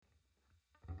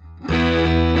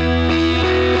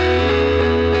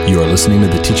You are listening to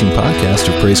the teaching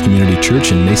podcast of Praise Community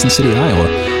Church in Mason City,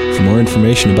 Iowa. For more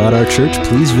information about our church,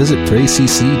 please visit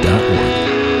praisecc.org.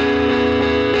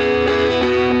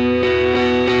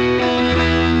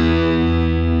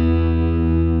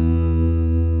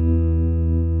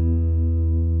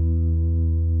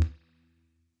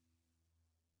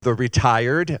 The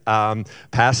retired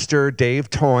Pastor Dave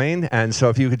Toyne, and so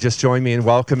if you could just join me in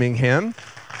welcoming him.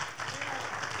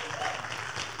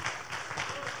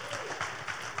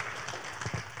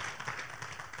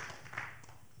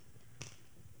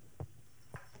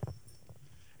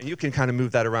 And you can kind of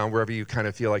move that around wherever you kind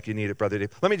of feel like you need it, Brother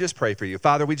Dave. Let me just pray for you.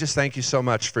 Father, we just thank you so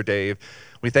much for Dave.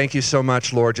 We thank you so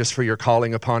much, Lord, just for your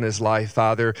calling upon his life,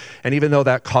 Father. And even though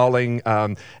that calling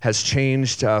has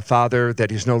changed, Father, that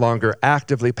he's no longer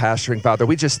actively pastoring, Father,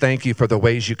 we just thank you for the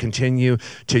ways you continue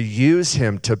to use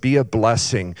him to be a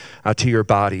blessing to your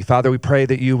body. Father, we pray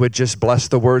that you would just bless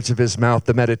the words of his mouth,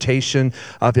 the meditation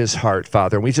of his heart,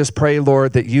 Father. We just pray,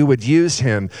 Lord, that you would use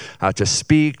him to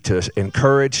speak, to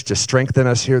encourage, to strengthen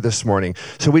us here this morning.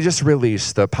 So we just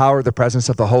release the power, the presence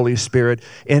of the Holy Spirit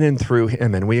in and through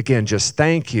him. And we again just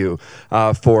thank you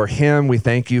for him. We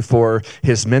thank you for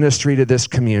his ministry to this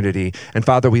community. And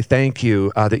Father, we thank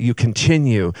you that you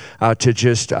continue to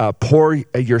just pour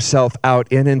yourself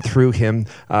out in and through him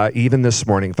even this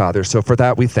morning, Father. So for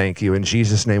that, we thank you. In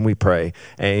Jesus' name we pray.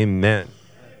 Amen.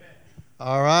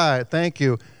 All right. Thank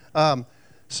you.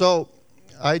 So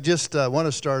I just want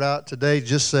to start out today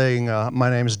just saying my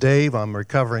name is Dave. I'm a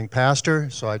recovering pastor.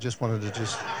 So I just wanted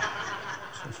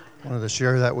to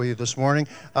share that with you this morning.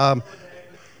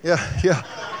 Yeah.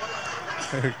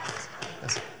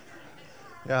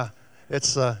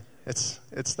 It's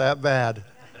that bad.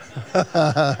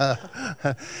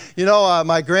 You know,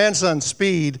 my grandson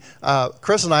Speed,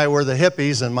 Chris and I were the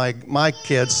hippies, and my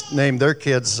kids named their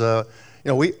kids.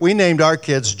 We named our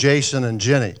kids Jason and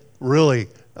Jenny. Really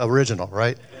original,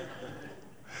 right?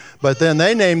 But then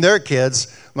they named their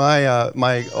kids.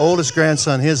 My oldest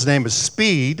grandson, his name is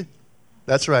Speed.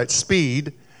 That's right,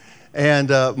 Speed. And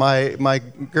my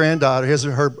granddaughter,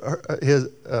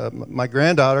 my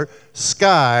granddaughter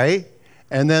Sky,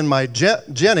 and then my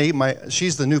Jenny,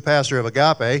 she's the new pastor of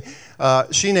Agape.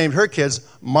 She named her kids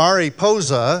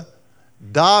Mariposa,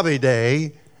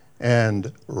 Davide,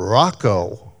 and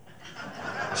Rocco.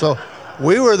 So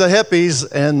we were the hippies,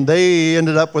 and they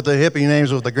ended up with the hippie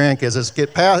names with the grandkids.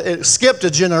 It skipped a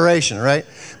generation, right?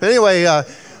 But anyway.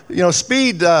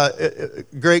 Speed,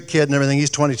 great kid and everything. He's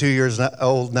 22 years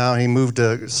old now. He moved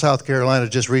to South Carolina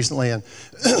just recently.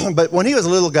 But when he was a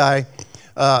little guy,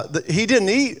 he didn't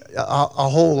eat a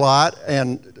whole lot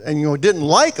and didn't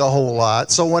like a whole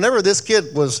lot. So whenever this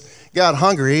kid got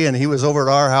hungry and he was over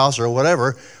at our house or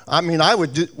whatever,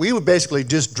 we would basically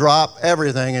just drop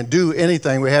everything and do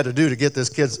anything we had to do to get this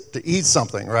kid to eat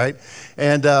something, right?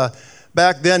 And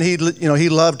back then, he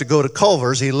loved to go to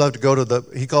Culver's. He loved to go to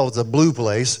he called it the blue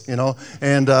place, and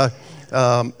it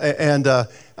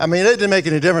didn't make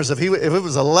any difference if it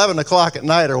was 11 o'clock at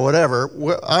night or whatever.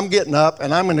 I'm getting up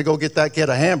and I'm going to go get that kid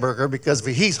a hamburger because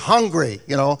he's hungry,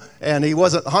 and he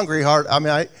wasn't hungry hard.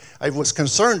 I was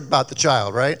concerned about the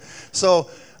child, right? So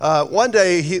one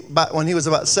day, when he was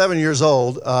about 7 years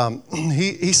old,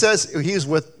 he says, he was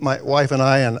with my wife and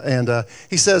I, and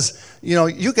he says,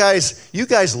 you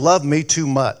guys love me too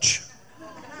much.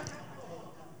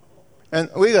 And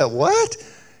we go, what?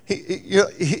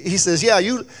 He says, yeah,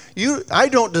 I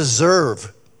don't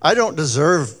deserve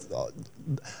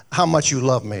how much you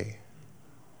love me.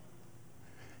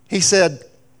 He said,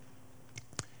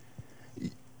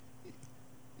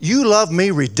 you love me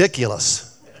ridiculous.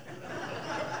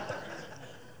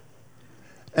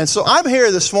 And so I'm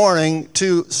here this morning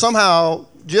to somehow,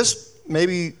 just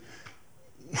maybe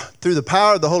through the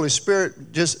power of the Holy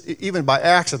Spirit, just even by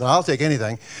accident, I'll take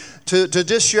anything, to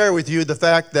just share with you the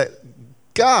fact that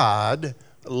God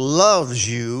loves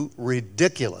you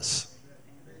ridiculous.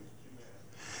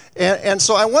 And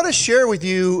so I want to share with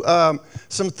you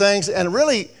some things, and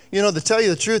really, to tell you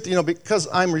the truth, because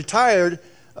I'm retired,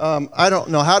 I don't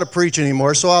know how to preach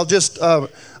anymore, so I'll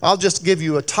just give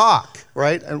you a talk.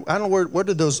 Right? And I don't know where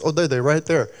did those, oh, they're right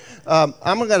there. I'm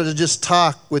going to just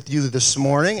talk with you this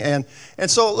morning. And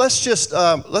so let's just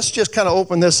kind of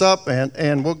open this up,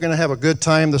 and we're going to have a good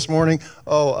time this morning.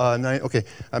 Okay,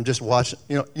 I'm just watching.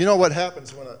 You know what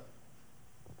happens when a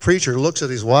preacher looks at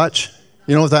his watch?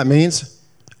 You know what that means?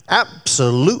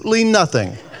 Absolutely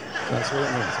nothing. That's what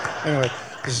it means. Anyway,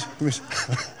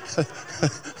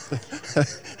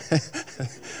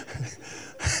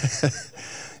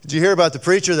 did you hear about the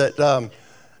preacher that,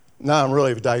 now I'm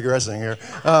really digressing here.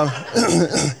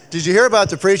 Did you hear about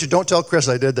the preacher, don't tell Chris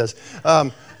I did this.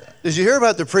 Did you hear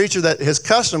about the preacher that his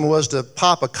custom was to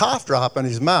pop a cough drop in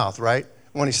his mouth, right?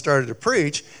 When he started to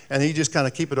preach, and he just kind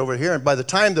of keep it over here. And by the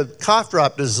time the cough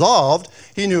drop dissolved,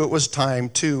 he knew it was time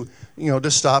to,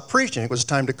 to stop preaching. It was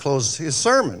time to close his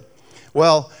sermon.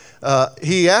 Well,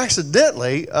 he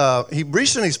accidentally, he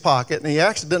reached in his pocket, and he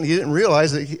didn't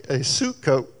realize that a suit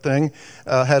coat thing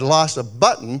had lost a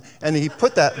button, and he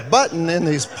put that button in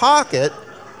his pocket.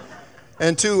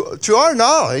 And to our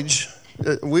knowledge,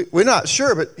 we're not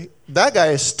sure, but that guy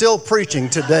is still preaching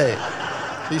today.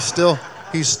 He's still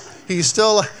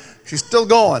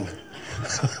going.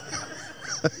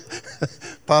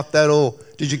 Pop that old.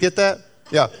 Did you get that?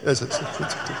 Yeah.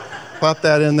 Pop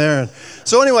that in there.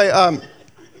 So anyway,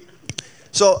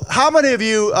 so how many of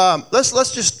you?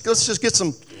 Let's just get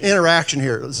some interaction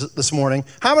here this morning.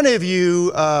 How many of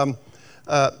you?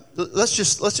 Let's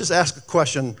just ask a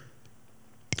question.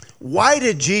 Why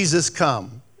did Jesus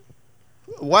come?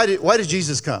 Why did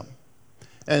Jesus come?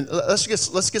 And let's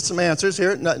get some answers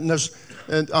here.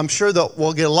 And I'm sure that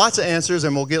we'll get lots of answers,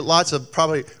 and we'll get lots of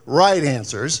probably right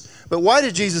answers. But why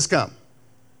did Jesus come?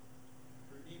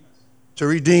 To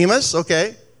redeem us,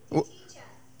 okay.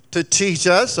 To teach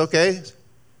us, okay.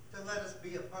 To let us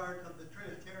be a part of the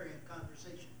Trinitarian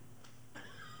conversation.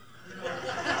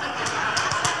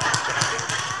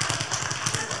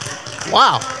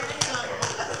 Wow.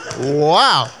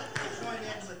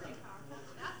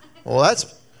 Well,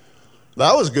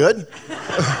 that was good.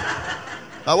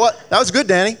 That was good,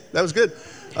 Danny. That was good.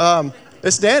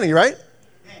 It's Danny, right?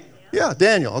 Yeah,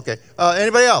 Daniel. Okay.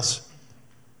 Anybody else?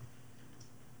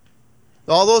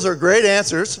 All those are great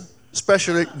answers,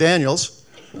 especially Daniel's.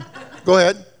 Go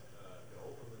ahead.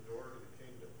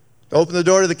 Open the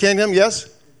door to the kingdom, yes? To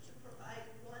provide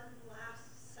one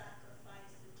last sacrifice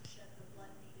and to shed the blood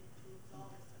needed to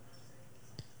absolve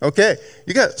us of our sins. Okay.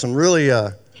 You got some really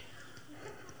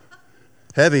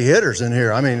heavy hitters in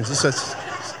here. I mean,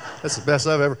 that's the best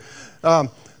I've ever.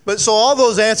 But so all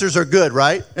those answers are good,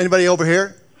 right? Anybody over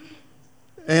here?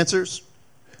 Answers?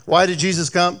 Why did Jesus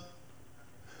come?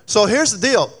 So here's the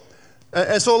deal.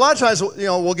 And so a lot of times,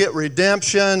 we'll get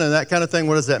redemption and that kind of thing.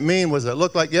 What does that mean? What does that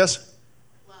look like? Yes?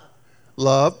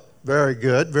 Love. Very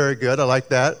good. Very good. I like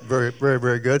that. Very, very,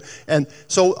 very good. And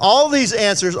so all these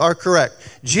answers are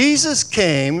correct. Jesus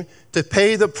came to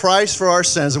pay the price for our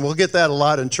sins, and we'll get that a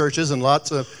lot in churches and lots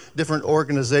of different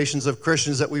organizations of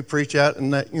Christians that we preach at,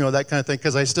 and that that kind of thing.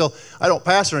 Because I don't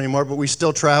pastor anymore, but we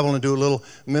still travel and do a little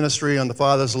ministry on the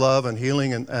Father's love and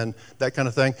healing and that kind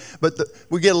of thing. But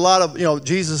we get a lot of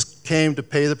Jesus came to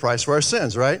pay the price for our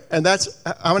sins, right? And that's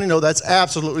how many know that's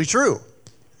absolutely true.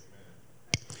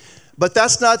 But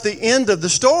that's not the end of the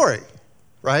story,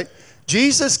 right?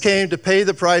 Jesus came to pay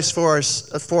the price for our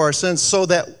sins so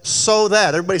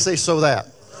that everybody say so that.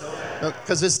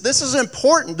 Because this is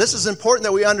important. This is important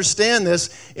that we understand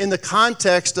this in the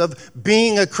context of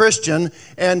being a Christian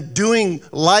and doing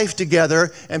life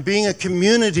together and being a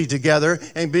community together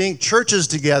and being churches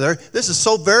together. This is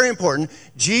so very important.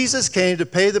 Jesus came to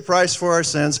pay the price for our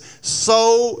sins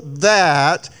so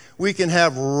that we can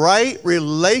have right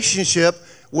relationship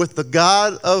with the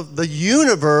God of the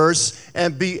universe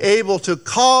and be able to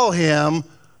call him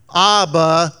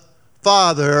Abba,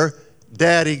 Father,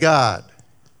 Daddy God.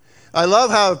 I love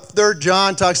how 3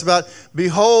 John talks about,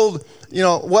 behold,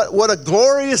 what a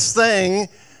glorious thing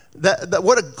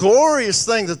what a glorious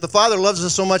thing that the Father loves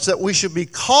us so much that we should be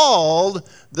called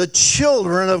the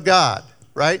children of God,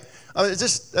 right? I mean,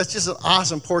 that's just an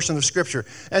awesome portion of Scripture.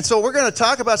 And so we're going to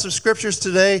talk about some Scriptures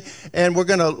today, and we're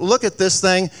going to look at this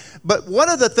thing. But one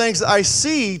of the things that I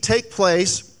see take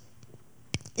place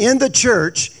in the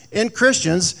church, in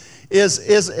Christians, is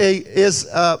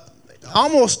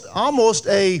almost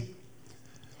a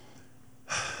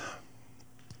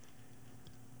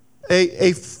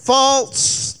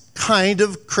false kind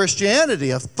of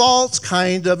Christianity, a false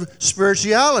kind of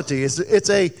spirituality.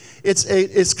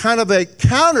 It's kind of a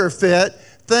counterfeit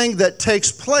thing that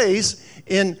takes place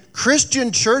in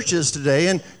Christian churches today,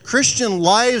 in Christian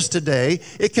lives today.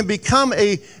 It can become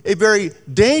a very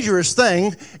dangerous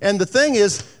thing, and the thing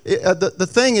is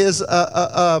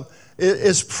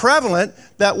prevalent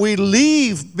that we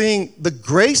leave being the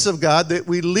grace of God, that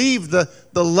we leave the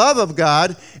love of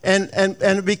God, and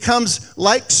it becomes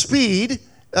like speed.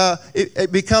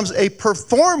 It becomes a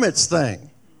performance thing.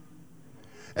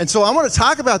 And so I want to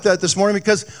talk about that this morning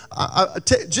because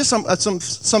just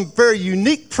some very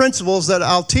unique principles that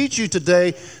I'll teach you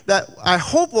today that I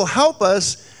hope will help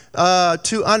us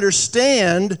to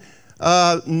understand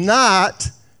not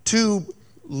to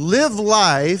live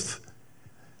life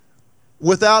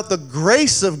without the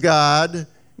grace of God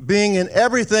being in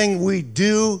everything we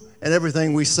do and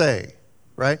everything we say,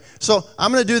 right? So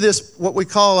I'm going to do this, what we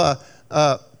call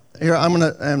here,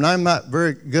 and I'm not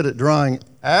very good at drawing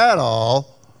at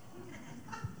all.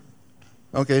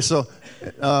 Okay, so,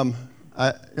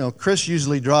 Chris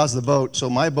usually draws the boat, so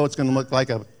my boat's going to look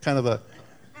like a kind of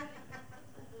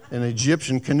an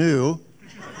Egyptian canoe.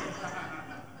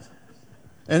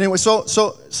 Anyway,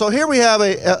 so here we have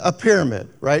a pyramid,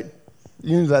 right?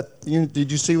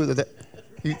 Did you see what that?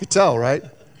 You could tell, right?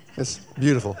 It's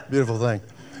beautiful, beautiful thing.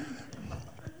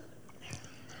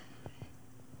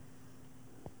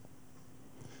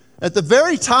 At the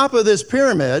very top of this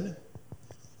pyramid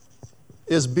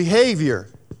is behavior.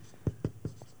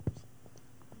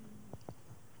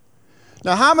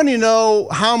 Now, how many know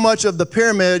how much of the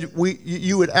pyramid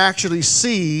you would actually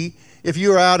see if you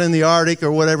were out in the Arctic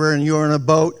or whatever and you were in a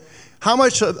boat? How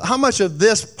much of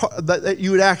this that you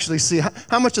would actually see?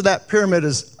 How much of that pyramid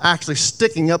is actually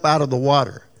sticking up out of the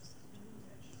water?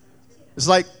 It's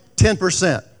like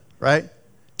 10%, right?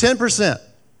 10%.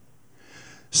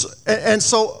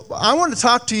 So I want to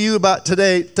talk to you about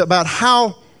today about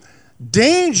how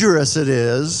dangerous it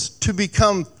is to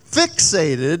become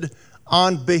fixated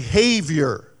on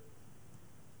behavior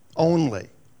only.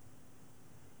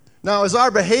 Now, is our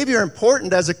behavior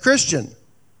important as a Christian?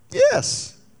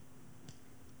 Yes.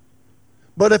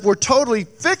 But if we're totally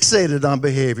fixated on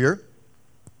behavior,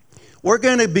 we're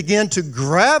going to begin to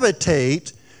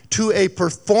gravitate to a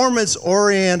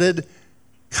performance-oriented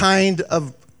kind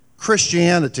of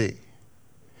Christianity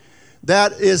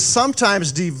that is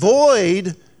sometimes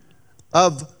devoid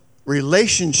of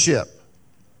relationship,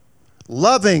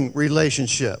 loving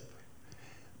relationship,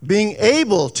 being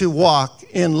able to walk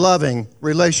in loving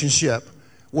relationship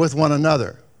with one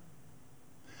another.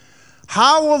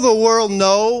 How will the world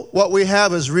know what we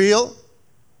have is real?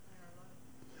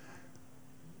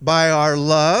 By our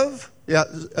love. Yeah.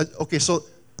 Okay, so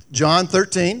John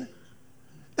 13.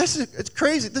 It's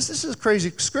crazy. This is a crazy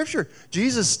scripture.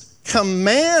 Jesus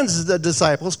commands the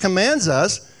disciples, commands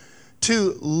us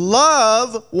to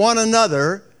love one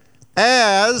another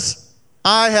as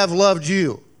I have loved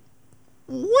you.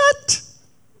 What?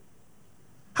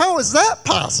 How is that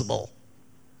possible?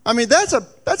 I mean, that's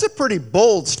a pretty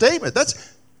bold statement.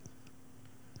 That's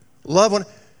love one.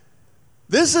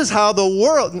 This is how the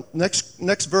world,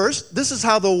 next verse, this is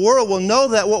how the world will know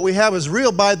that what we have is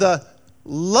real, by the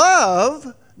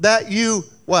love that you,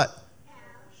 what?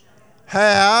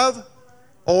 Have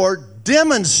or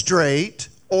demonstrate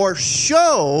or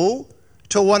show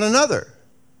to one another.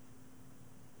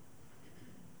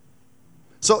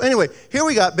 So anyway, here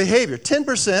we got behavior,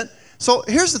 10%. So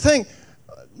here's the thing.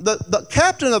 The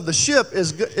captain of the ship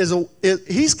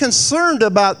he's concerned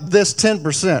about this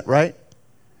 10%, right?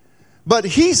 But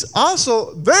he's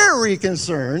also very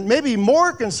concerned, maybe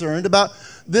more concerned about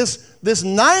this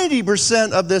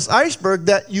 90% of this iceberg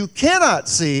that you cannot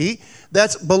see,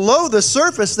 that's below the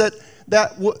surface,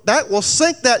 that will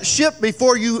sink that ship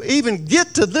before you even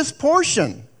get to this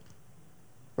portion,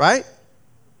 right?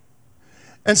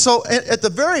 And so at the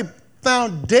very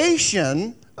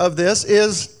foundation of this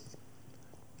is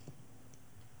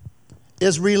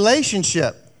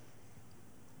relationship.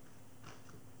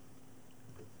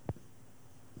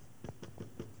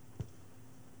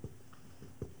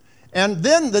 And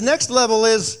then the next level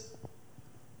is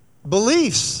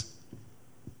beliefs.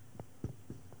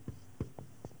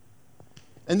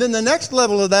 And then the next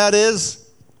level of that is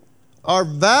our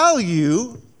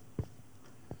value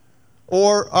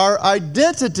or our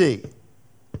identity.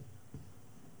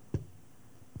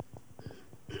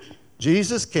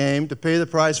 Jesus came to pay the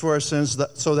price for our sins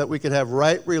so that we could have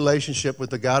right relationship with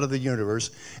the God of the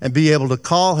universe and be able to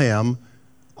call him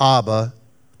Abba,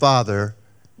 Father,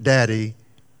 Daddy,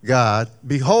 God.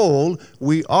 Behold,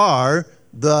 we are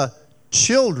the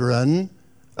children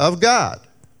of God.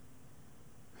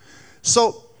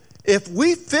 So if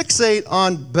we fixate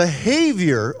on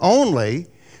behavior only,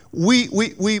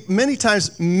 we many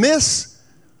times miss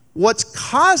what's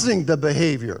causing the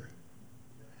behavior.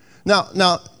 Now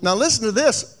listen to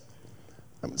this.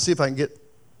 Let me see if I can get...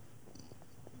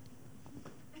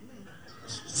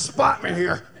 Spot me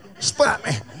here. Spot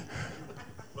me.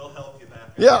 We'll help you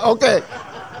back. Yeah, okay.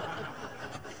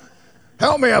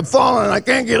 Help me, I'm falling and I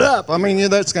can't get up. I mean,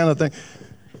 that's kind of thing.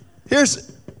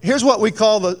 Here's what we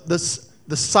call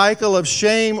the cycle of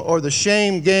shame, or the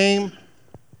shame game.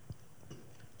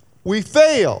 We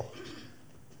fail.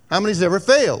 How many's ever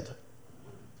failed?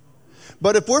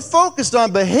 But if we're focused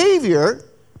on behavior,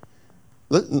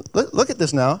 look at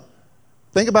this now.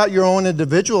 Think about your own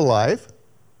individual life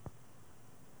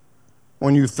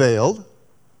when you failed.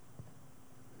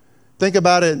 Think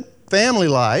about it in family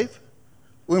life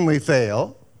when we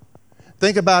fail.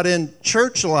 Think about in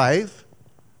church life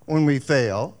when we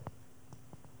fail.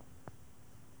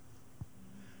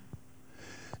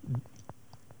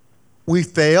 We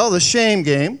fail the shame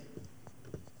game.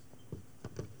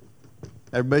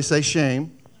 Everybody say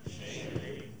shame.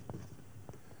 Shame.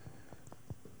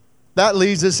 That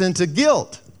leads us into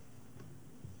guilt.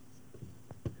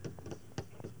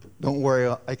 Don't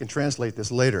worry, I can translate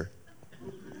this later.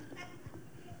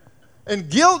 And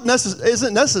guilt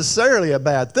isn't necessarily a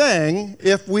bad thing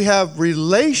if we have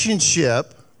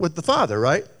relationship with the Father,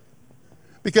 right?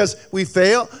 Because we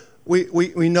fail.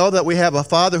 We know that we have a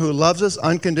Father who loves us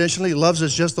unconditionally, loves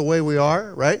us just the way we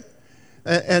are, right?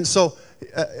 And so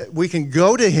we can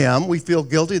go to Him. We feel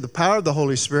guilty. The power of the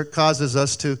Holy Spirit causes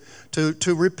us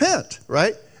to repent,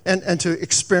 right? And to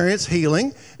experience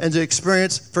healing, and to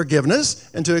experience forgiveness,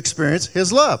 and to experience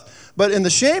His love. But in the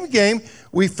shame game,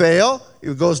 we fail.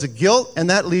 It goes to guilt, and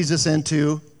that leads us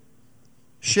into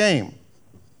shame.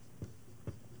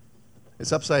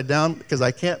 It's upside down because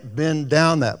I can't bend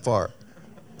down that far.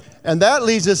 And that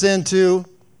leads us into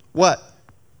what?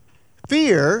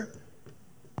 Fear,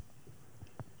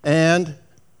 and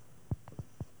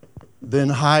then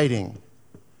hiding.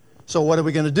 So what are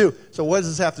we going to do? So what does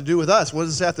this have to do with us? What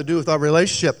does this have to do with our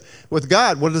relationship with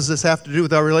God? What does this have to do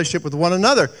with our relationship with one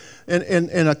another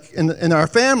in our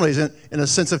families, in a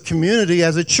sense of community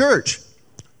as a church?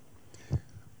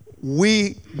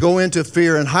 We go into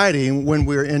fear and hiding when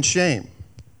we're in shame.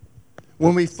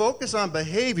 When we focus on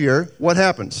behavior, what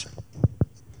happens?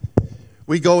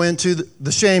 We go into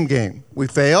the shame game. We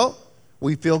fail.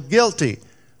 We feel guilty.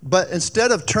 But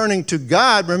instead of turning to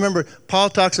God, remember,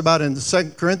 Paul talks about in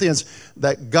 2 Corinthians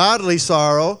that godly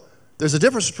sorrow, there's a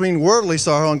difference between worldly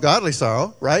sorrow and godly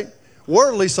sorrow, right?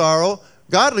 Worldly sorrow,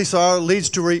 godly sorrow leads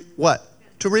to what?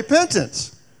 To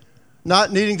repentance.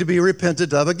 Not needing to be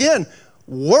repented of again.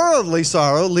 Worldly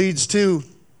sorrow leads to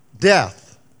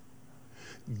death.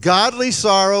 Godly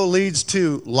sorrow leads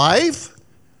to life.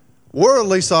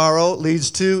 Worldly sorrow leads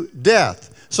to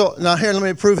death. So now here, let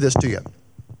me prove this to you.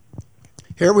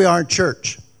 Here we are in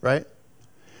church, right?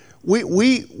 We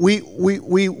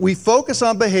focus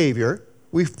on behavior.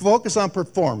 We focus on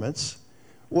performance.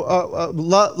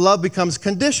 Love becomes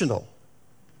conditional,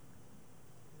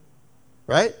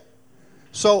 right?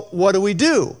 So what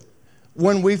do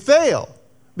when we fail?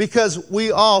 Because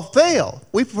we all fail.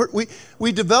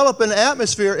 We develop an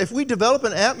atmosphere. If we develop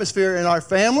an atmosphere in our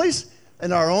families,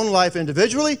 in our own life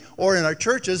individually, or in our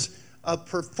churches of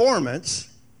performance,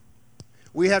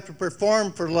 we have to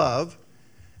perform for love.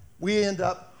 We end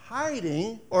up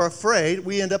hiding or afraid.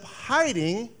 We end up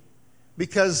hiding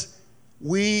because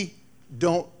we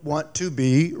don't want to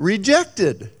be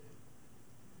rejected.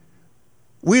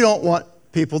 We don't want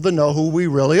people to know who we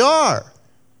really are.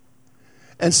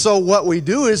 And so what we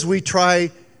do is we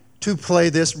try to play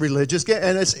this religious game.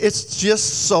 And it's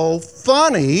just so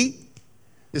funny.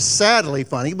 It's sadly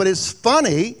funny, but it's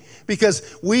funny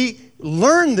because we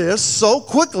learn this so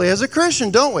quickly as a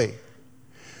Christian, don't we?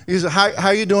 You say, how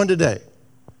are you doing today?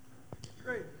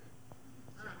 Great.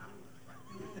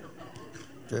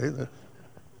 Okay,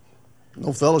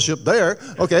 no fellowship there.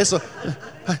 Okay, so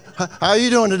how are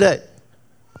you doing today?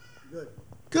 Good.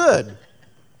 Good.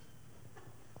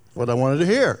 What I wanted to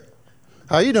hear.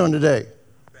 How are you doing today?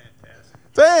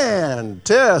 Fantastic.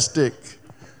 Fantastic.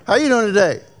 How are you doing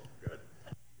today? Good.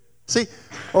 See,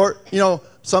 or,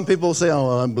 some people say, oh,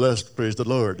 I'm blessed, praise the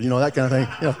Lord. That kind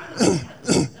of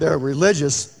thing. They're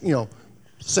religious,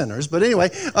 sinners. But anyway,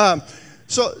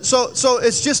 so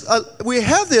it's just, we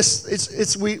have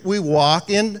this, we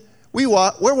walk in, we're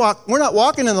not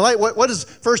walking in the light. What does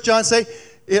 1 John say?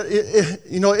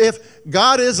 If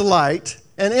God is light,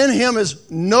 and in Him is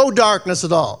no darkness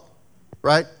at all,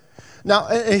 right? Now,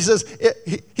 and He says,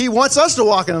 He wants us to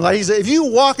walk in the light. He said, if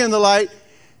you walk in the light,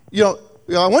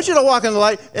 I want you to walk in the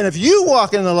light, and if you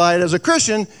walk in the light as a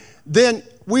Christian, then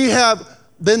we have,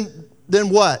 then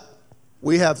what?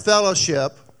 We have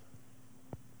fellowship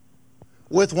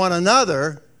with one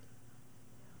another.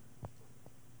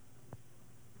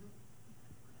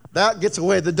 That gets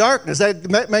away the darkness.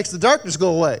 That makes the darkness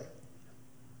go away.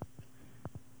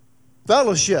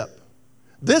 Fellowship.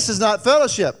 This is not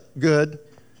fellowship. Good.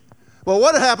 Well,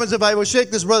 what happens if I would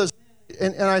shake this brother's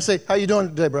hand and I say, how you doing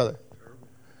today, brother?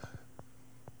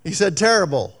 He said,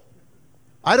 terrible.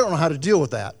 I don't know how to deal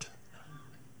with that.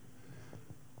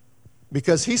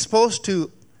 Because he's supposed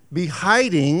to be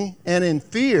hiding and in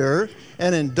fear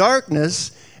and in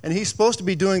darkness, and he's supposed to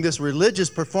be doing this religious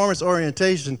performance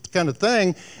orientation kind of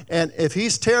thing. And if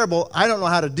he's terrible, I don't know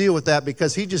how to deal with that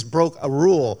because he just broke a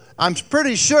rule. I'm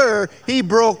pretty sure he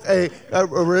broke a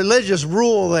religious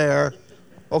rule there,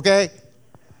 okay?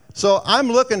 So I'm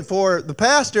looking for the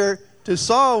pastor to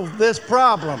solve this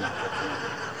problem.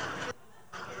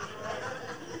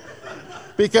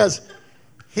 Because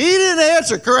he didn't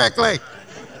answer correctly.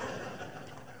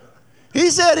 He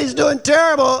said he's doing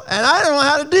terrible, and I don't know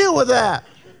how to deal with that.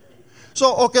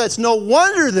 So, okay, it's no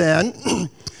wonder then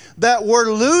that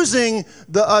we're losing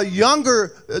the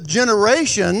younger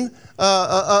generation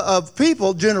of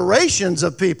people, generations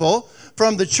of people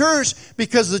from the church,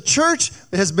 because the church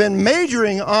has been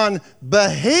majoring on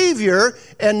behavior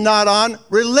and not on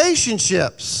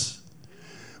relationships.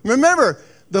 Remember,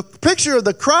 the picture of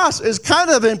the cross is kind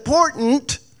of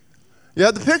important.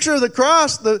 Yeah, the picture of the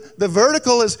cross, the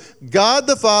vertical is God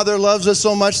the Father loves us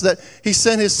so much that he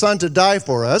sent his Son to die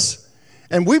for us.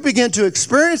 And we begin to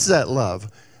experience that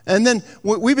love. And then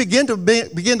we begin to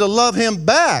love him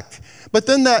back. But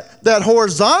then that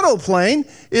horizontal plane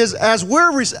is as,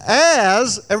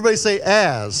 everybody say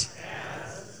as.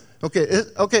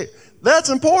 Okay, that's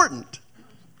important.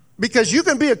 Because you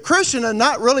can be a Christian and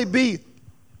not really be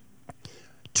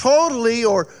totally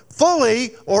or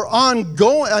fully or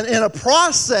ongoing in a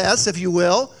process, if you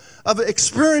will, of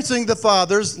experiencing the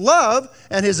Father's love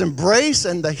and his embrace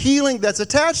and the healing that's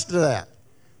attached to that.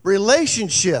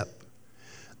 Relationship.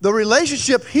 The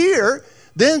relationship here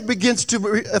then begins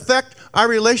to affect our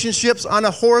relationships on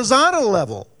a horizontal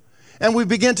level. And we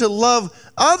begin to love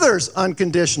others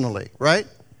unconditionally, right?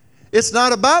 It's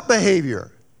not about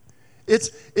behavior.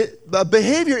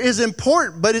 Behavior is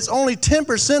important, but it's only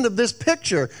 10% of this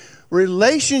picture.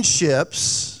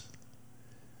 Relationships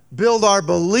build our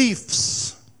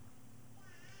beliefs.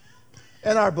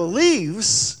 And our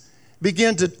beliefs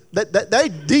begin to, they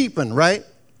deepen, right?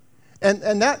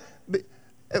 And that,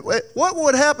 what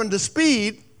would happen to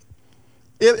Speed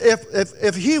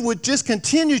if he would just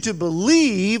continue to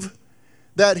believe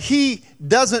that he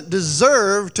doesn't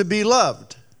deserve to be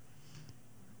loved?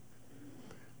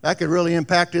 That could really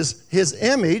impact his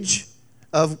image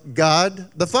of God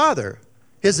the Father,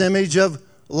 his image of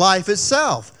life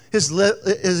itself, his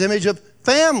image of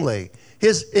family,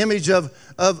 his image of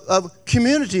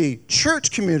community,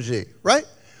 church community, right?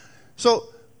 So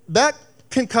that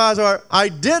can cause our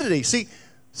identity. See,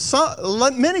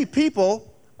 many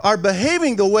people are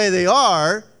behaving the way they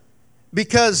are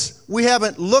because we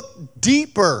haven't looked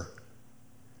deeper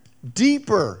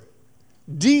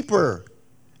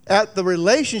at the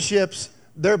relationships,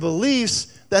 their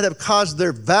beliefs that have caused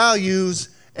their values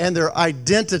and their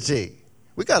identity.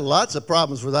 We got lots of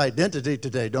problems with identity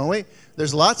today, don't we?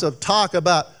 There's lots of talk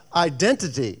about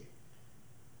identity.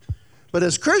 But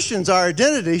as Christians, our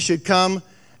identity should come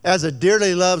as a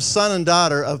dearly loved son and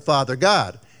daughter of Father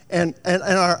God. And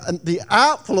the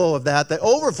outflow of that, the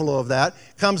overflow of that,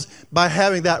 comes by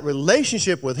having that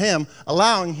relationship with him,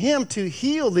 allowing him to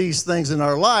heal these things in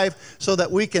our life so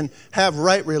that we can have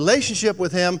right relationship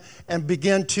with him and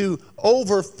begin to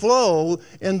overflow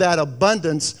in that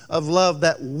abundance of love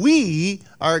that we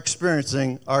are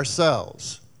experiencing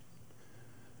ourselves.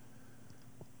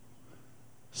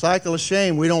 Cycle of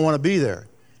shame, we don't want to be there.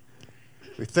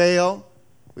 We fail,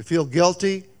 we feel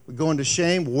guilty, we go into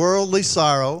shame, worldly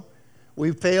sorrow,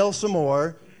 we fail some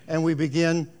more, and we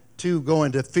begin to go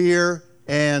into fear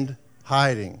and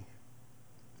hiding.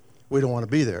 We don't want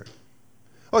to be there.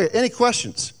 Okay, any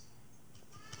questions?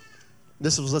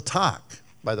 This was a talk,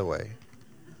 by the way.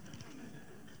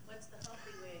 What's the healthy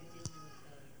way of dealing with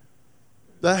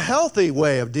failure? The healthy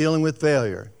way of dealing with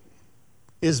failure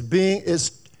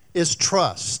is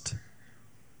trust.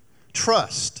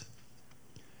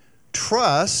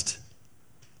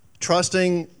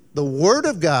 Trusting the Word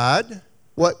of God,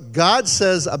 what God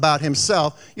says about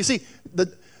himself. You see,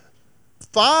 the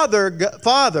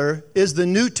Father is the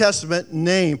New Testament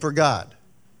name for God.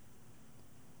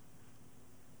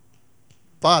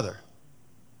 Father.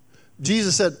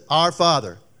 Jesus said, "Our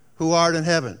Father, who art in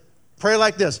heaven." Pray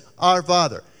like this, "Our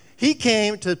Father." He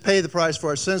came to pay the price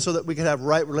for our sins so that we could have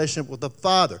right relationship with the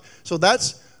Father. So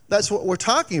that's what we're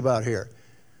talking about here.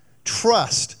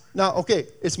 Trust. Now, okay,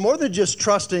 it's more than just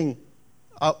trusting.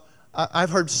 I've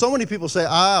heard so many people say,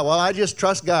 well, I just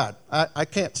trust God. I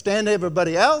can't stand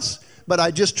everybody else, but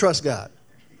I just trust God,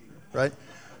 right?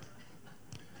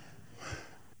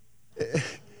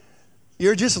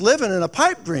 You're just living in a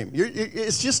pipe dream.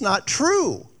 It's just not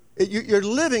true. You're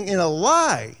living in a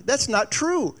lie. That's not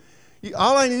true.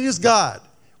 All I need is God.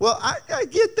 Well, I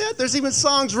get that. There's even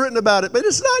songs written about it, but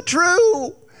it's not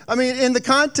true. I mean, in the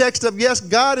context of, yes,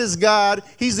 God is God.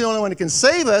 He's the only one who can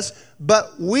save us,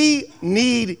 but we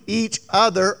need each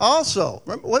other also.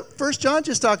 Remember what 1 John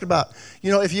just talked about?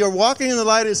 You know, if you're walking in the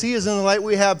light as he is in the light,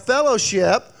 we have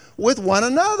fellowship with one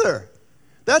another.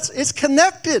 It's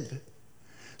connected.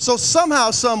 So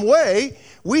somehow, some way,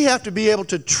 we have to be able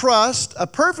to trust a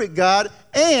perfect God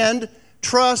and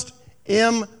trust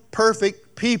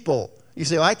imperfect people. You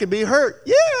say, well, I could be hurt.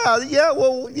 Yeah,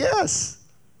 well, yes.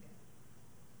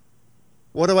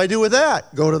 What do I do with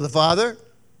that? Go to the Father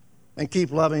and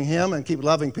keep loving Him and keep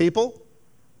loving people.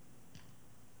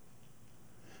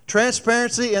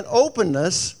 Transparency and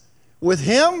openness with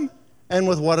Him and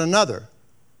with one another.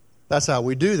 That's how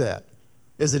we do that.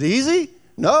 Is it easy?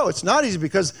 No, it's not easy,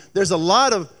 because there's a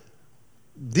lot of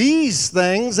these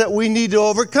things that we need to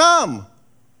overcome.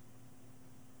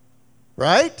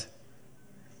 Right?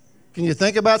 Can you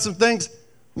think about some things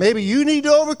maybe you need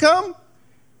to overcome?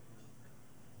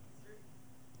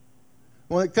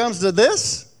 When it comes to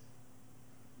this?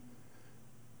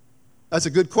 That's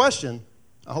a good question.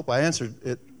 I hope I answered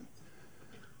it.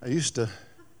 I used to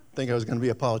think I was going to be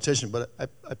a politician, but I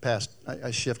passed. I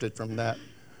shifted from that.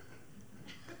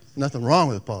 Nothing wrong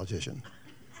with a politician. So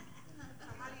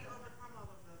how do you overcome all of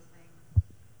those things?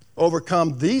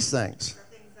 Overcome these things. Or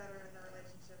things that are in the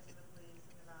relationships and the beliefs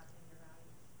and your values?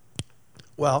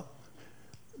 Well,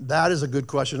 that is a good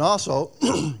question also.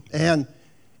 And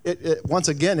once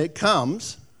again, it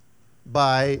comes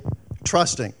by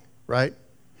trusting, right?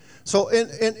 So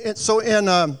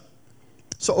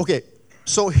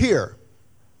here.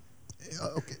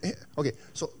 Okay,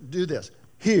 so do this.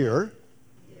 Here.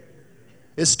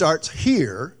 It starts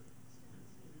here,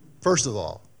 first of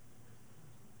all.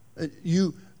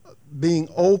 You being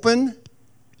open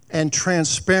and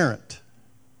transparent,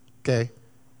 okay,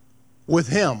 with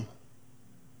Him.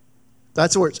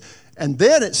 That's where it's, and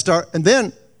then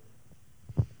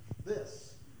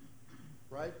this,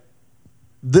 right?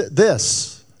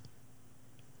 This.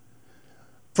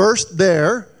 First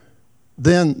there,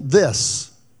 then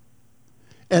this.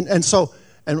 And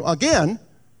again,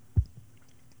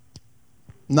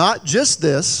 not just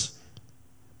this,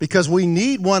 because we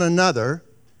need one another,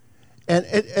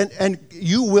 and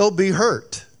you will be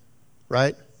hurt,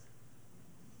 right?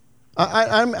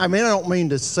 I mean, I don't mean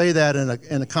to say that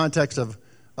in a context of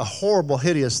a horrible,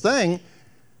 hideous thing,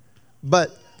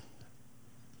 but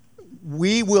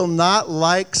we will not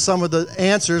like some of the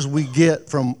answers we get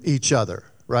from each other,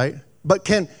 right? But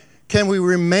can we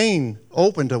remain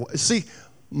open to see?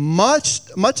 Much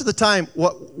of the time,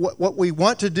 what we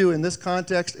want to do in this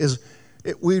context is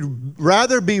we'd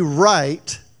rather be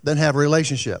right than have a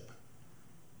relationship,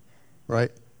 right?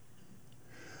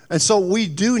 And so we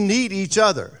do need each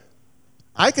other.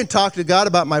 I can talk to God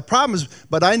about my problems,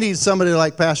 but I need somebody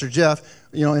like Pastor Jeff.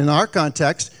 You know, in our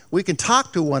context, we can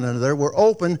talk to one another. We're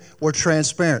open. We're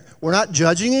transparent. We're not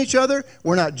judging each other.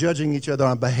 We're not judging each other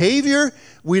on behavior.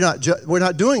 We're not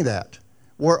doing that.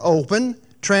 We're open,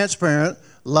 transparent,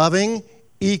 loving,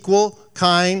 equal,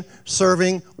 kind,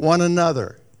 serving one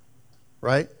another,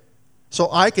 right? So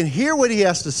I can hear what he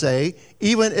has to say,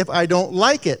 even if I don't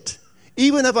like it,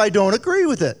 even if I don't agree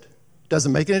with it.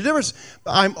 Doesn't make any difference.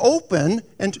 I'm open,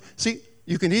 and see,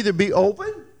 you can either be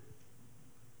open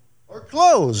or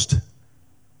closed,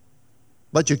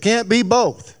 but you can't be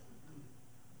both.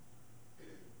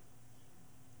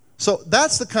 So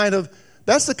that's the kind of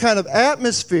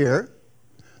atmosphere,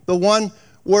 the one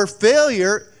where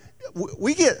failure,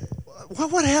 we get,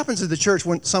 what happens in the church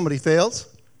when somebody fails?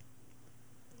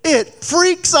 It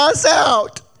freaks us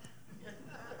out.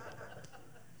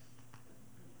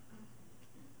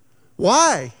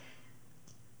 Why?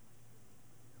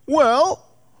 Well,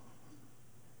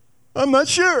 I'm not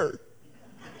sure.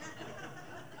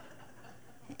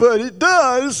 But it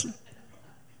does.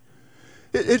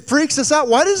 It freaks us out.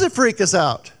 Why does it freak us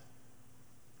out?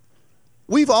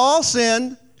 We've all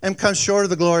sinned and come short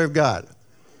of the glory of God.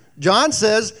 John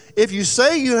says, if you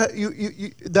say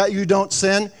that you don't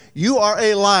sin, you are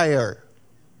a liar.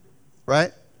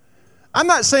 Right? I'm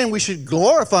not saying we should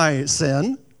glorify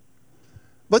sin,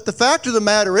 but the fact of the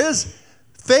matter is,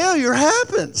 failure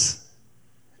happens.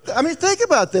 I mean, think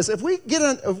about this. If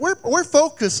we're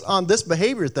focused on this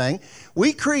behavior thing,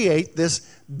 we create this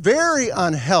very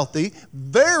unhealthy,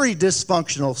 very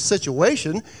dysfunctional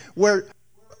situation where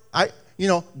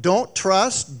don't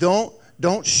trust, don't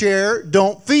share,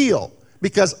 don't feel.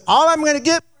 Because all I'm going to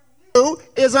get from you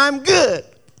is I'm good.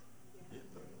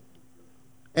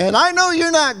 And I know you're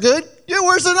not good. You're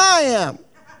worse than I am.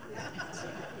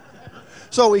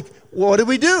 So what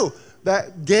do?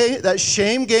 That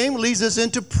shame game leads us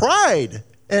into pride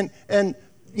and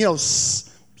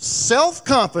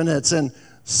self-confidence and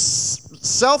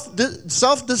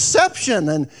self-deception,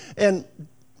 and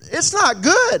it's not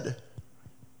good.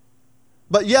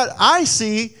 But yet I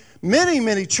see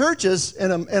many churches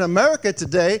in America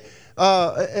today,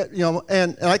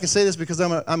 and I can say this because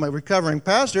I'm a recovering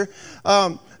pastor.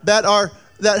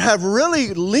 that have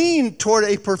really leaned toward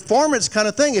a performance kind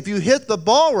of thing. If you hit the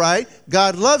ball right,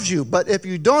 God loves you. But if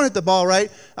you don't hit the ball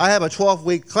right, I have a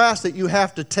 12-week class that you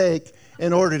have to take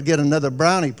in order to get another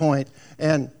brownie point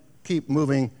and keep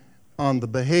moving on the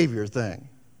behavior thing.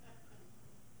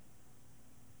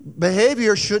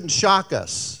 Behavior shouldn't shock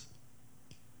us.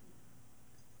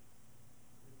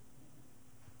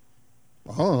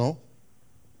 I don't know.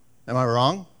 Am I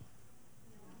wrong?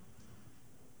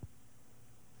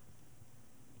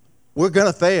 We're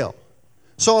going to fail.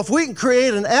 So if we can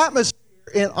create an atmosphere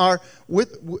in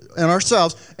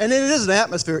ourselves, and it is an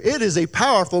atmosphere, it is a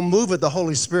powerful move of the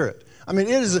Holy Spirit. I mean,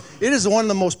 it is one of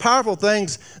the most powerful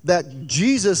things that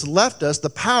Jesus left us,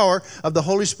 the power of the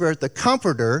Holy Spirit, the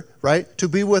Comforter, right, to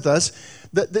be with us.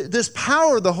 This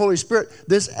power of the Holy Spirit,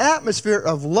 this atmosphere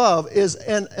of love is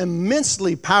an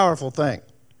immensely powerful thing.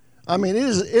 I mean,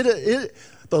 the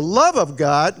love of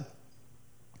God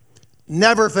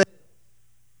never fails.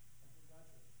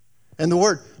 And the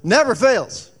word never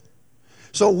fails.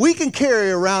 So we can carry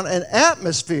around an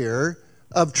atmosphere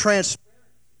of transparency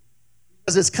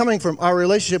because it's coming from our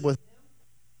relationship with Him,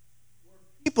 where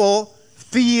people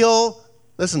feel,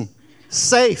 listen,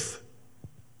 safe.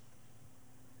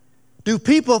 Do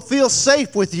people feel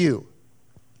safe with you?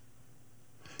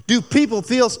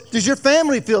 Does your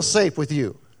family feel safe with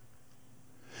you?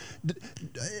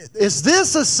 Is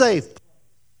this a safe place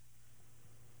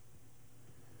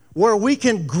where we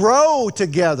can grow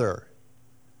together,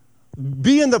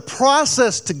 be in the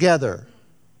process together,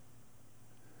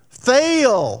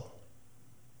 fail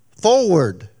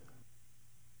forward?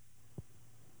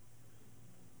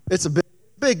 It's a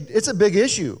big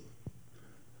issue.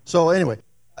 So anyway,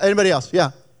 anybody else?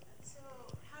 Yeah. So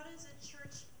how does a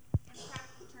church, in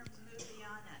practical terms, move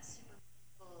beyond that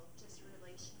superficial, just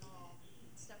relational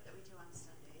stuff that we do on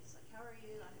Sundays? Like, how are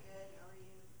you? I'm good. How are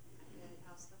you? I'm good.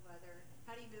 How's the weather?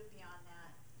 How do you move beyond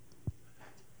that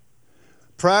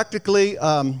practically?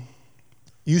 Practically,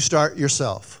 you start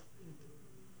yourself,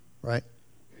 right?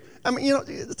 I mean,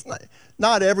 it's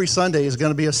not every Sunday is going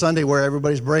to be a Sunday where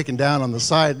everybody's breaking down on the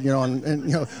side,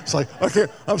 and it's like,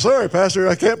 I'm sorry, Pastor,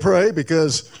 I can't pray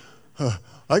because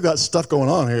I've got stuff going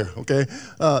on here, okay?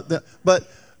 But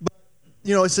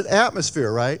it's an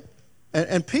atmosphere, right?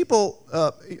 And people, It's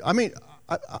a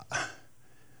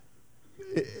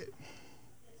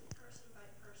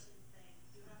person-by-person thing.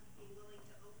 You have to be willing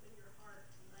to open your heart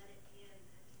to let it in and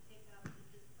to pick up that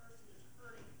this person is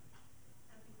hurting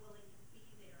and be willing to be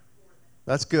there for them.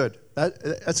 that's good.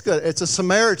 That's good. It's a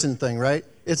Samaritan thing, right?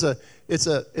 It's an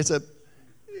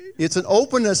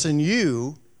openness in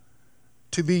you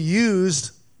to be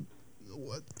used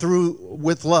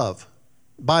with love,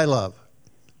 by love,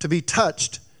 to be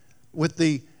touched with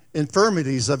the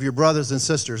infirmities of your brothers and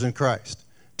sisters in Christ,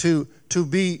 to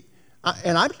be,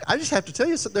 and I just have to tell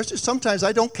you, there's just sometimes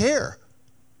I don't care.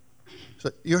 So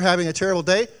you're having a terrible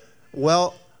day?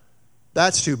 Well,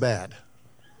 that's too bad.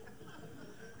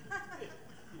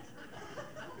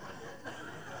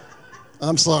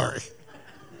 I'm sorry.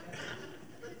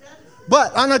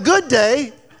 But on a good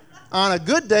day, I'm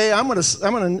gonna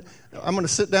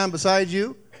sit down beside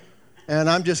you, and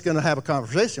I'm just gonna have a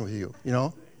conversation with you.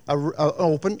 An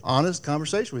open, honest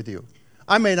conversation with you.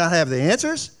 I may not have the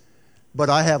answers, but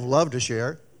I have love to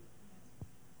share.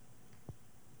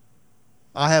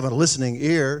 I have a listening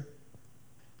ear.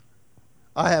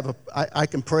 I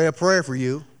can pray a prayer for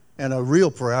you, and a real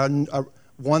prayer,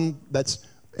 one that's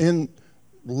in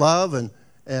love and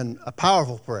a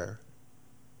powerful prayer.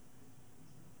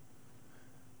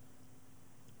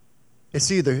 It's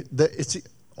it's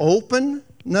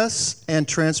openness and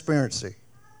transparency.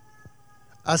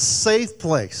 A safe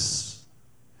place.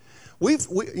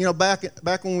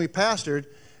 Back when we pastored,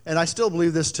 and I still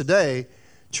believe this today,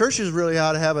 churches really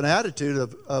ought to have an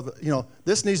attitude of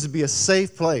this needs to be a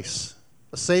safe place,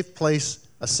 a safe place,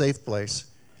 a safe place,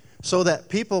 so that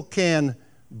people can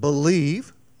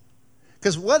believe.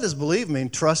 Because what does believe mean?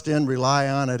 Trust in, rely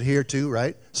on, adhere to,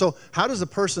 right? So how does a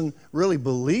person really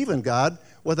believe in God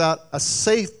without a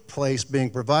safe place being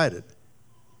provided?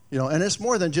 And it's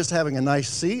more than just having a nice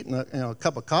seat and a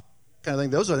cup of coffee kind of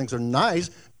thing. Those things are nice,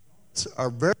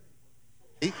 are very,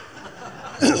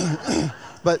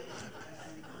 but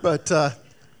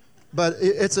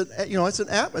it's an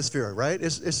atmosphere, right?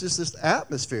 It's just this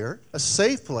atmosphere, a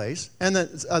safe place, and then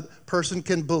a person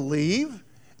can believe,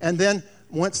 and then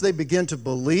once they begin to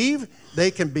believe,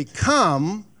 they can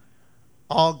become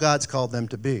all God's called them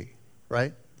to be,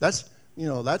 right? That's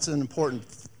an important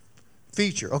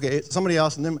feature. Okay, somebody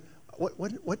else, and then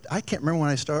what? I can't remember when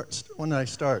I start. When did I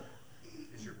start?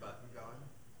 Is your button gone?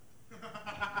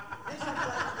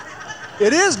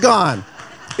 It is gone.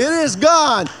 It is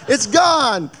gone. It's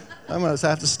gone. I'm going to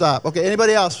have to stop. Okay,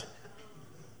 anybody else?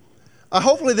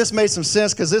 Hopefully this made some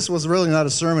sense because this was really not a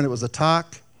sermon. It was a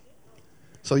talk.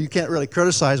 So you can't really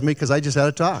criticize me because I just had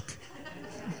a talk.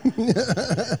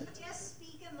 Just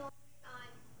speak a moment on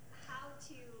how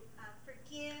to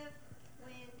forgive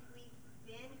when we've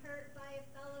been hurt by a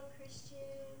fellow Christian.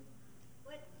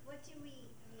 What do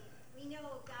we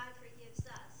know God forgives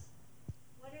us.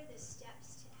 What are the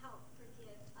steps to help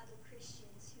forgive other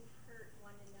Christians who've hurt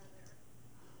one another?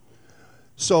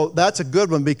 So that's a good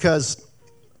one because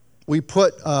we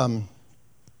put, okay,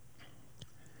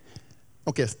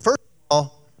 first of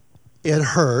all, it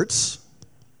hurts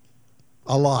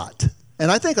a lot.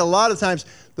 And I think a lot of times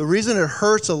the reason it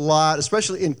hurts a lot,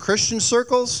 especially in Christian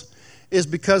circles, is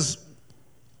because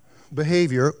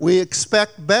behavior, we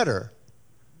expect better,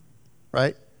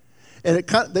 right? And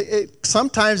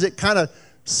sometimes it kind of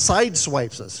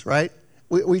sideswipes us, right?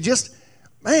 We just,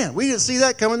 man, we didn't see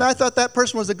that coming. I thought that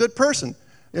person was a good person,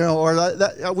 or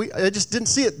I just didn't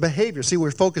see it behavior. See, we're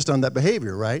focused on that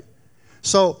behavior, right?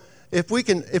 So if we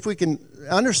can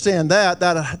understand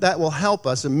that will help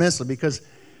us immensely because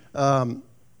when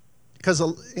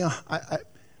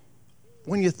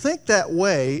you think that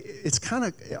way, it's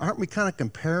aren't we kind of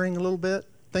comparing a little bit?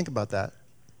 Think about that.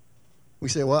 We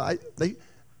say, well, they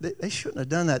shouldn't have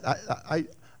done that.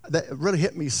 That really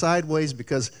hit me sideways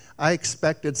because I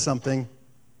expected something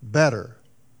better,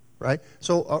 right?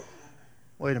 So,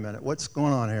 wait a minute, what's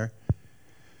going on here?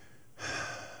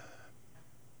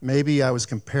 Maybe I was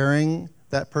comparing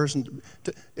that person,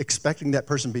 expecting that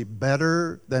person to be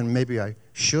better than maybe I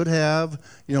should have.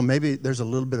 Maybe there's a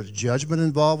little bit of judgment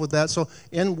involved with that. So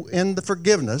in the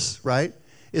forgiveness, right,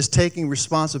 is taking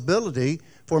responsibility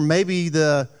for maybe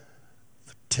the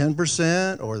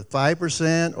 10% or the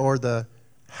 5% or the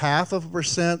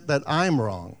 0.5% that I'm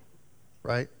wrong,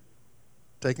 right?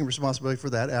 Taking responsibility for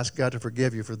that, ask God to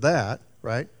forgive you for that,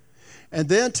 right? And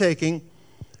then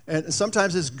and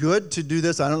sometimes it's good to do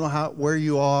this. I don't know where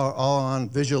you are all on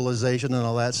visualization and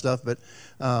all that stuff, but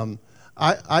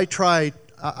I try.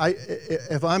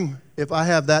 If I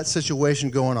have that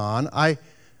situation going on, I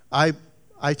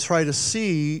try to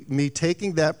see me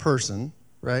taking that person,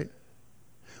 right?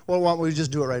 Well, why don't we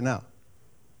just do it right now?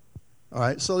 All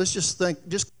right. So let's just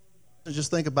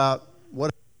think about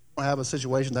what. If you don't have a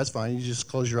situation, that's fine. You just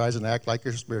close your eyes and act like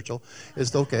you're spiritual.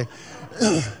 It's okay.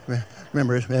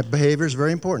 Remember, behavior is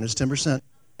very important. It's 10%.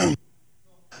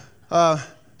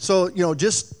 So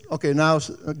just okay. Now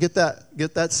get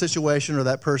that situation or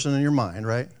that person in your mind,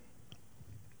 right?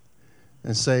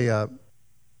 And say that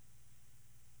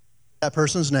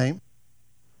person's name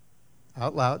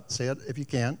out loud. Say it if you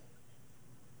can.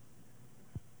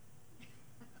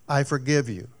 I forgive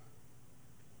you.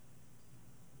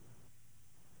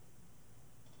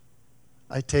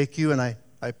 I take you and I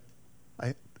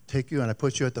take you and I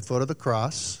put you at the foot of the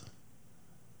cross.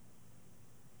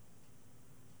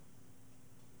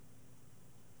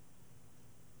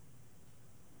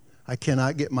 I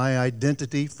cannot get my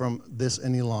identity from this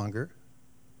any longer.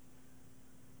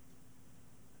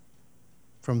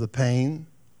 From the pain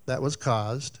that was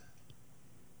caused.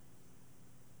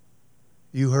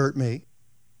 You hurt me.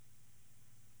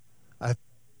 I felt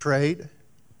betrayed.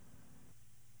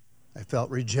 I felt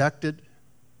rejected.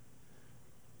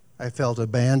 I felt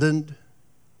abandoned.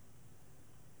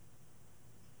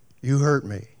 You hurt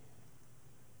me.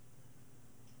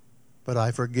 But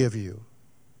I forgive you.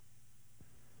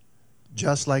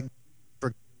 Just like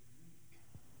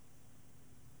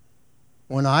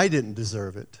when I didn't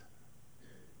deserve it,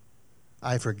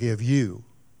 I forgive you.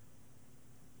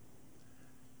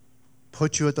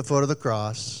 Put you at the foot of the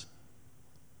cross,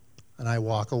 and I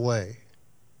walk away.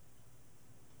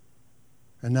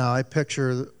 And now I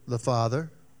picture the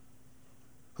Father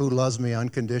who loves me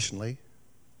unconditionally,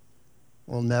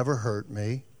 will never hurt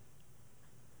me,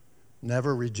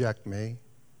 never reject me,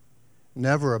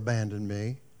 never abandon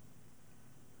me.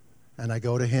 And I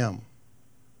go to Him.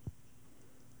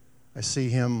 I see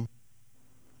Him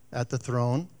at the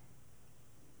throne,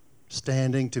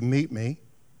 standing to meet me,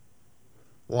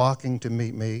 walking to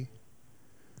meet me,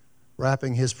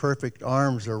 wrapping His perfect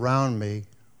arms around me,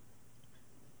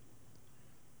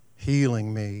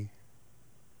 healing me,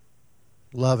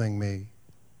 loving me,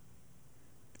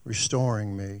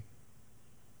 restoring me.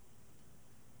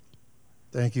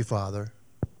 Thank you, Father.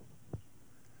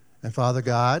 And Father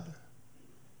God,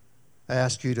 I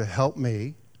ask you to help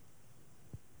me.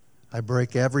 I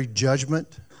break every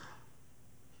judgment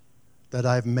that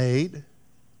I've made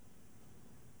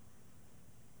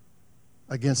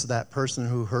against that person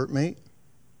who hurt me.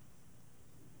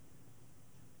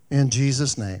 In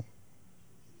Jesus' name.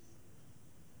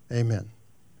 Amen.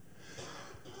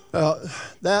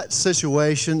 That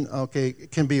situation, okay,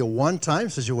 can be a one-time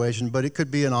situation, but it could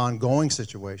be an ongoing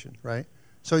situation, right?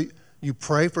 So you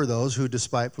pray for those who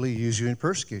despitefully use you and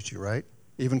persecute you, right?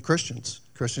 Even Christians.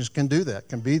 Christians can do that,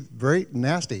 can be very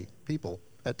nasty people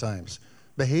at times.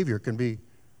 Behavior can be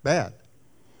bad.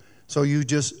 So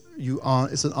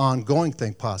it's an ongoing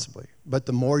thing possibly. But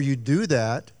the more you do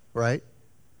that, right,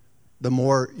 the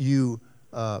more you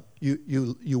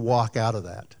walk out of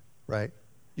that, right?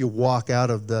 You walk out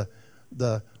of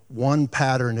the one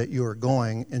pattern that you are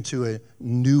going into a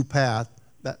new path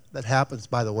that happens,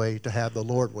 by the way, to have the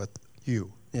Lord with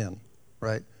you in,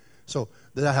 right? So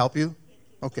did that help you?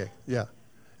 Okay, yeah.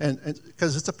 And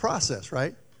because it's a process,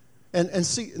 right? And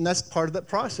that's part of that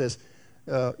process.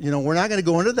 We're not going to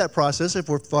go into that process if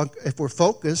we're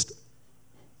focused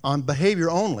on behavior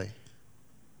only.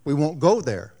 We won't go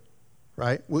there,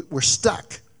 right? We're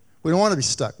stuck. We don't want to be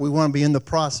stuck. We want to be in the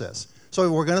process.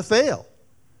 So we're going to fail.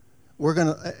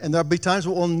 And there'll be times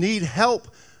where we'll need help.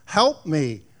 Help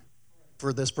me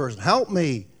for this person. Help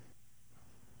me.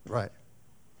 Right.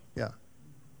 Yeah.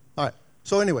 All right.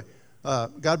 So anyway,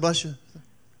 God bless you.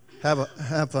 Have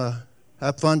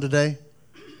fun today.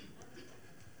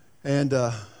 And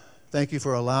thank you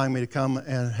for allowing me to come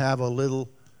and have a little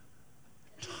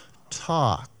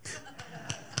talk.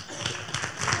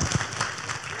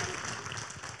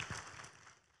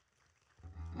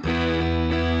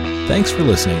 Thanks for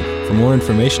listening. For more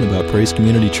information about Praise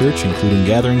Community Church, including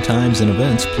gathering times and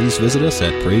events, please visit us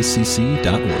at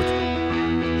praisecc.org.